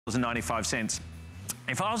$95.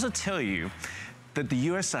 If I was to tell you that the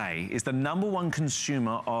USA is the #1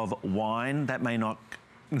 consumer of wine, that may not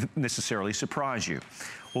necessarily surprise you.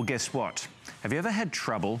 Well, guess what? Have you ever had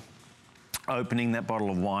trouble opening that bottle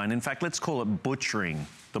of wine? In fact, let's call it butchering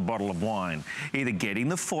the bottle of wine. Either getting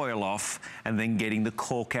the foil off and then getting the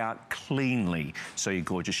cork out cleanly. So your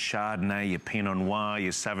gorgeous Chardonnay, your Pinot Noir,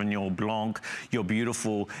 your Sauvignon Blanc, your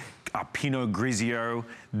beautiful Pinot Grigio.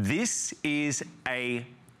 This is a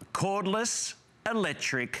cordless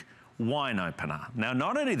electric wine opener. Now,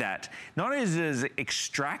 not only that, not only does it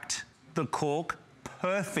extract the cork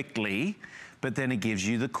perfectly, but then it gives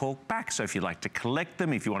you the cork back. So if you like to collect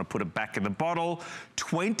them, if you want to put it back in the bottle,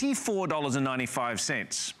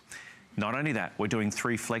 $24.95. Not only that, we're doing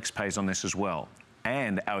 3 flex pays on this as well.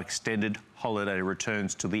 And our extended holiday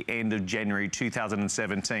returns to the end of January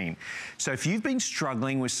 2017. So if you've been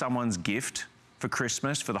struggling with someone's gift for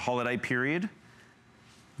Christmas, for the holiday period,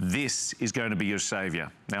 this is going to be your savior.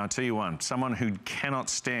 Now, I'll tell you one, someone who cannot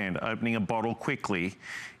stand opening a bottle quickly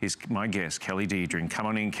is my guest, Kelly Deidrin. Come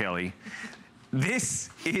on in, Kelly. This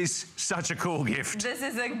is such a cool gift. This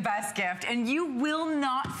is the best gift. And you will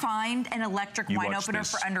not find an electric wine opener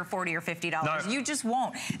for under $40 or $50. No. You just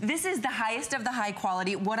won't. This is the highest of the high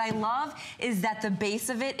quality. What I love is that the base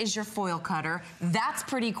of it is your foil cutter. That's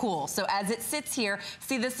pretty cool. So as it sits here,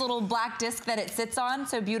 see this little black disc that it sits on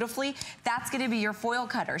so beautifully? That's gonna be your foil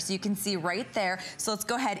cutter. So you can see right there. So let's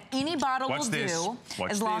go ahead. Any bottle will do,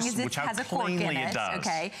 as long as it has a cork in it.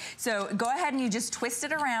 Okay. So go ahead and you just twist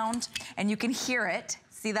it around and you can hear it.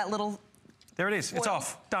 See that little... There it is. It's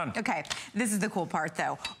off. Done. Okay. This is the cool part,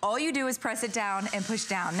 though. All you do is press it down and push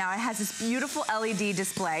down. Now, it has this beautiful LED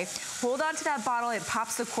display. Hold on to that bottle. It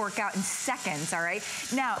pops the cork out in seconds, all right?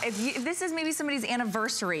 Now, if this is maybe somebody's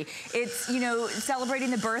anniversary, it's, you know,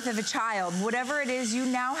 celebrating the birth of a child, whatever it is, you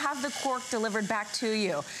now have the cork delivered back to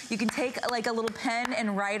you. You can take, like, a little pen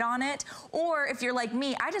and write on it. Or if you're like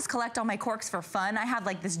me, I just collect all my corks for fun. I have,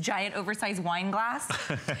 like, this giant oversized wine glass.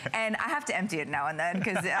 And I have to empty it now and then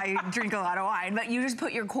because I drink a lot of wine. But you just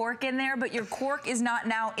put your cork in there, but your cork is not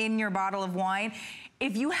now in your bottle of wine.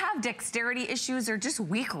 If you have dexterity issues or just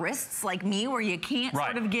weak wrists like me, where you can't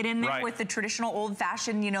sort of get in there with the traditional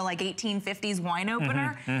old-fashioned, you know, like 1850s wine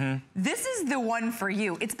opener, this is the one for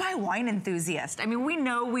you. It's by Wine Enthusiast. I mean, we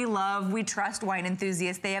know, we love, we trust Wine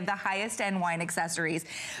Enthusiast. They have the highest end wine accessories,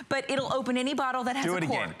 but it'll open any bottle that has a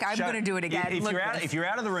cork. I'm going to do it again. If you're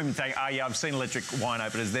out of the room and think, oh yeah, I've seen electric wine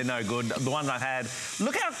openers, they're no good. The ones I've had,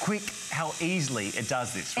 look how quick, how easily it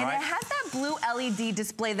does this, right? And it has that blue LED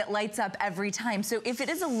display that lights up every time. So if it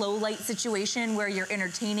is a low light situation where you're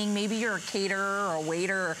entertaining, maybe you're a caterer or a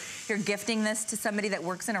waiter, or you're gifting this to somebody that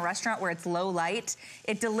works in a restaurant where it's low light,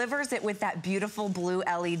 it delivers it with that beautiful blue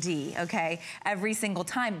LED, okay, every single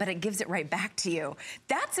time, but it gives it right back to you.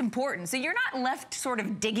 That's important. So you're not left sort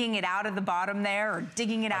of digging it out of the bottom there or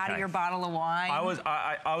digging it out of your bottle of wine.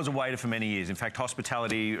 I was a waiter for many years. In fact,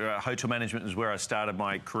 hospitality, hotel management is where I started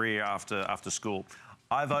my career after school.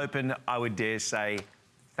 I've opened, I would dare say,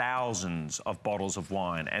 thousands of bottles of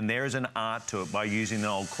wine, and there is an art to it by using the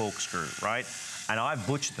old corkscrew, right? And I've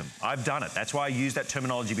butchered them. I've done it. That's why I used that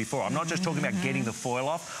terminology before. I'm not just talking about getting the foil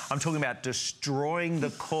off. I'm talking about destroying the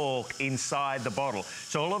cork inside the bottle.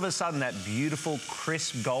 So all of a sudden, that beautiful,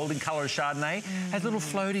 crisp, golden color of Chardonnay has little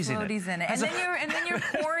floaties in it. And then you're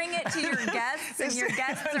pouring it to your guests, and your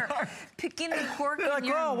guests are picking the cork, and like,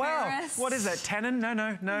 you're embarrassed. Wow, what is that, tannin? No,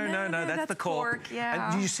 that's the cork. Yeah.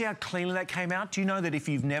 And do you see how cleanly that came out? Do you know that if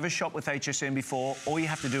you've never shopped with HSN before, all you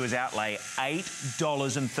have to do is outlay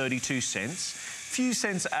 $8.32. Few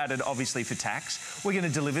cents added, obviously, for tax. We're going to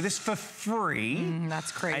deliver this for free.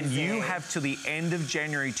 That's crazy. And you have to the end of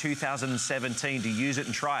January 2017 to use it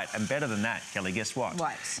and try it. And better than that, Kelly, guess what?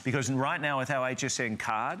 What? Because right now with our HSN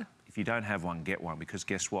card, if you don't have one, get one. Because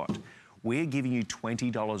guess what? We're giving you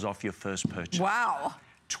 $20 off your first purchase. Wow.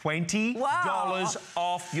 $20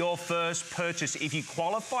 off your first purchase if you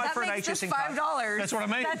qualify for an HSN card. $5. That's what I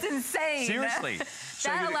mean. That's insane. Seriously.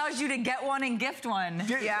 That allows you to get one and gift one.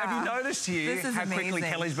 Yeah. Have you noticed here how quickly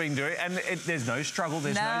Kelly's been doing it? And there's no struggle,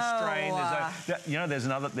 there's no strain, there's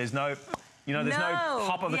no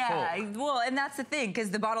pop of the cork. Well, and that's the thing, because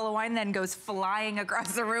the bottle of wine then goes flying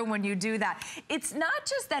across the room when you do that. It's not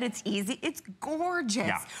just that it's easy, it's gorgeous.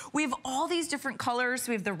 Yeah. We have all these different colors.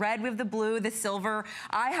 We have the red, we have the blue, the silver.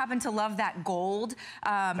 I happen to love that gold.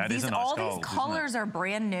 All these colors are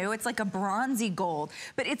brand new. It's like a bronzy gold,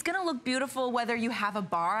 but it's gonna look beautiful whether you have a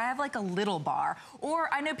bar. I have like a little bar, or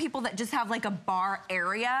I know people that just have like a bar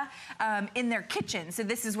area in their kitchen. So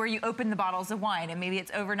this is where you open the bottles of wine, and maybe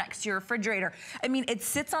it's over next to your refrigerator refrigerator. I mean, it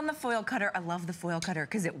sits on the foil cutter. I love the foil cutter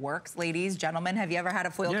because it works. Ladies, gentlemen, have you ever had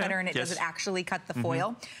a foil cutter and it doesn't actually cut the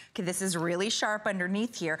foil? Okay, this is really sharp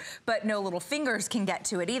underneath here, but no little fingers can get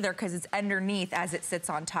to it either because it's underneath as it sits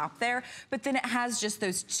on top there. But then it has just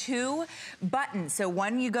those two buttons. So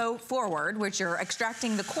one, you go forward, which you're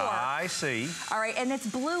extracting the cork. I see. All right, and it's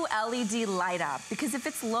blue LED light up because if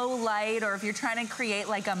it's low light or if you're trying to create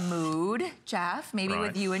like a mood, Jeff, maybe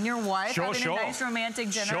with you and your wife having a nice romantic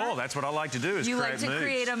dinner. Sure, that's what I like to do is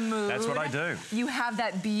create a mood. That's what I do. You have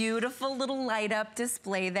that beautiful little light up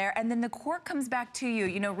display there, and then the cork comes back to you.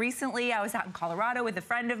 You know, recently I was out in Colorado with a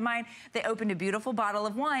friend of mine. They opened a beautiful bottle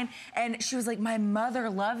of wine, and she was like, my mother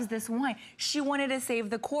loves this wine. She wanted to save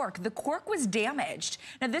the cork. The cork was damaged.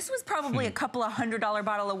 Now, this was probably a couple of $100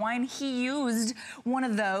 bottle of wine. He used one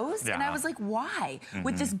of those, and I was like, why?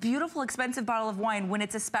 With this beautiful, expensive bottle of wine, when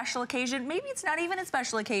it's a special occasion, maybe it's not even a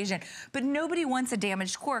special occasion, but nobody wants a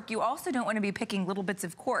damaged cork. You also don't want to be picking little bits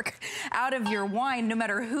of cork out of your wine, no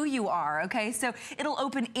matter who you are, okay? So it'll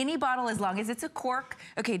open any bottle as long as it's a cork.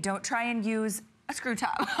 Okay, don't try and use a screw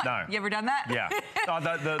top. No. You ever done that? Yeah. Oh,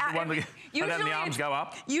 the one that the arms go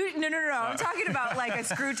up? No. I'm talking about like a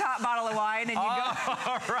screw top bottle of wine and you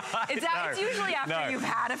go. Right. It's usually after you've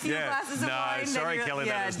had a few glasses of wine. Sorry, Kelly,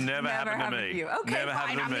 that has never happened to me. Okay,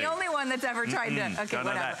 fine. I'm the only one that's ever tried to. Okay,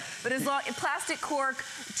 whatever. But as long plastic cork,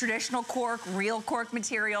 traditional cork, real cork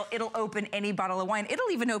material, it'll open any bottle of wine.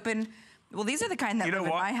 It'll even open. Well, these are the kind that live in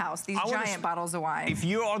my house, these giant bottles of wine. If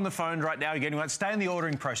you're on the phone right now, you're getting one, stay in the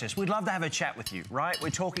ordering process. We'd love to have a chat with you, right?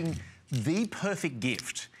 We're talking the perfect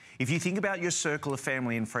gift. If you think about your circle of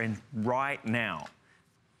family and friends right now,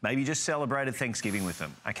 maybe you just celebrated Thanksgiving with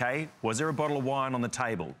them, okay? Was there a bottle of wine on the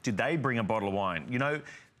table? Did they bring a bottle of wine? You know,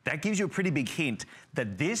 that gives you a pretty big hint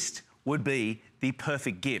that this would be the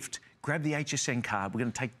perfect gift. Grab the HSN card. We're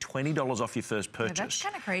going to take $20 off your first purchase. Yeah, that's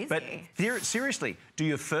kind of crazy. But seriously, do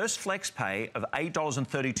your first flex pay of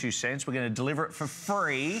 $8.32. We're going to deliver it for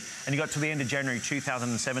free, and you got to the end of January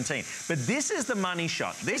 2017. But this is the money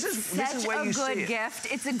shot. This is where you see it. Such a good gift.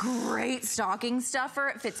 It's a great stocking stuffer.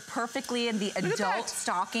 It fits perfectly in the adult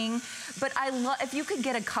stocking. But I love if you could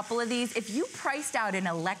get a couple of these. If you priced out an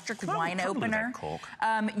electric wine opener,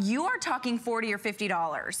 you are talking $40 or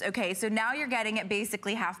 $50. Okay, so now you're getting it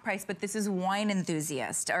basically half price. But this is Wine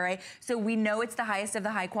Enthusiast, all right? So we know it's the highest of the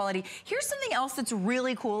high quality. Here's something else that's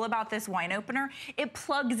really cool about this wine opener. It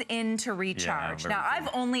plugs in to recharge. Now, I've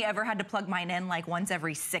only ever had to plug mine in like once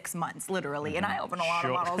every 6 months, literally, and I open a lot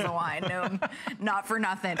of bottles of wine. No, not for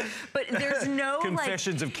nothing. But there's no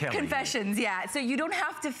Confessions of Kelly. Confessions, yeah. So you don't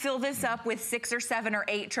have to fill this up with 6 or 7 or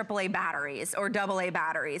 8 AAA batteries or AA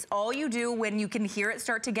batteries. All you do when you can hear it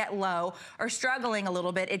start to get low or struggling a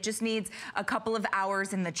little bit, it just needs a couple of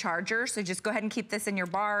hours in the charger. So just go ahead and keep this in your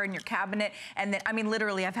bar, in your cabinet. And then, I mean,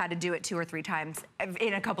 literally, I've had to do it 2 or 3 times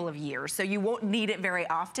in a couple of years. So you won't need it very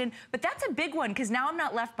often. But that's a big one because now I'm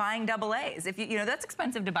not left buying AAs. If you know, that's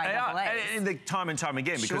expensive to buy AAs. Time and time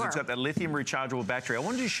again, because it's got that lithium rechargeable battery. I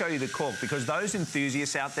wanted to show you the cork because those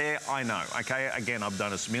enthusiasts out there, I know, okay? Again, I've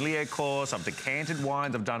done a sommelier course, I've decanted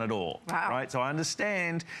wines, I've done it all, right? So I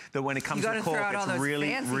understand that when it comes to cork, it's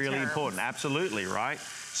really, really important. Absolutely, right?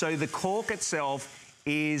 So the cork itself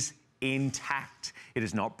is intact. It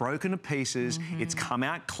is not broken to pieces. It's come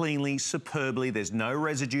out cleanly, superbly. There's no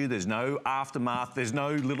residue. There's no aftermath. There's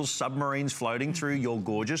no little submarines floating through your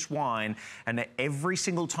gorgeous wine. And every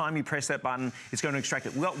single time you press that button, it's going to extract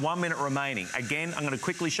it. We've got 1 minute remaining. Again, I'm going to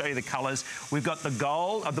quickly show you the colours. We've got the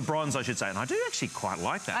gold, the bronze, I should say. And I do actually quite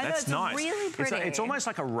like that. That's nice. Really pretty. It's almost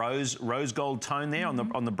like a rose gold tone there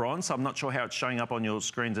on the bronze. So I'm not sure how it's showing up on your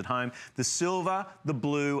screens at home. The silver, the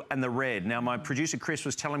blue, and the red. Now, my producer Chris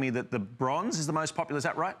was telling me that the bronze is the most popular. Is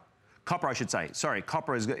that right? Copper, I should say. Sorry,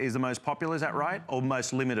 copper is the most popular. Is that right? Or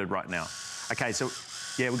most limited right now? Okay, so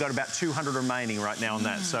yeah, we've got about 200 remaining right now on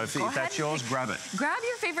that. So if that's yours, grab it. Grab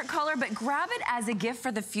your favorite color, but grab it as a gift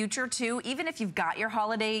for the future too. Even if you've got your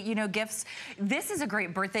holiday, gifts, this is a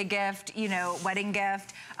great birthday gift, wedding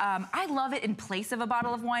gift. I love it in place of a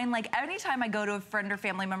bottle of wine. Like anytime I go to a friend or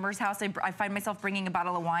family member's house, I find myself bringing a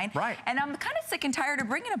bottle of wine. Right. And I'm kind of sick and tired of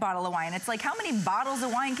bringing a bottle of wine. It's like, how many bottles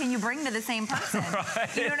of wine can you bring to the same person? Right.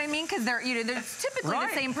 You know what I mean? Because they're typically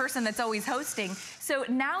the same person that's always hosting. So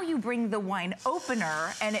now you bring the wine opener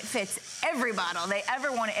ever, and it fits every bottle they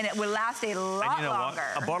ever wanted, and it would last a lot and you know longer.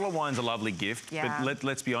 What? A bottle of wine's a lovely gift, but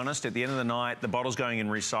let's be honest, at the end of the night, the bottle's going in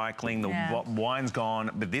recycling, the wine's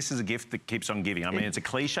gone, but this is a gift that keeps on giving. I mean, it's a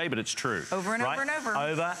cliche, but it's true. Over and over and over.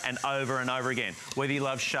 Over and over and over again. Whether you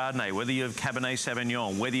love Chardonnay, whether you have Cabernet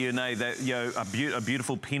Sauvignon, whether you know that a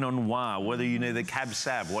beautiful Pinot Noir, whether you know the Cab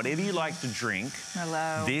Sav, whatever you like to drink,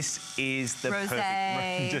 this is the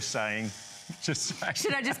perfect. Just saying.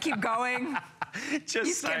 Should I just keep going? Just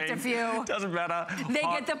you skipped a few. Doesn't matter. They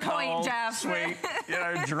Hot, get the point, cold, Jeff. Sweet,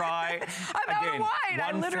 dry. I'm out of wine.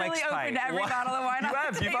 I literally opened every bottle of wine.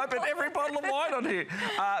 You've opened every bottle of wine on here.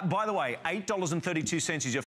 By the way, $8.32 is your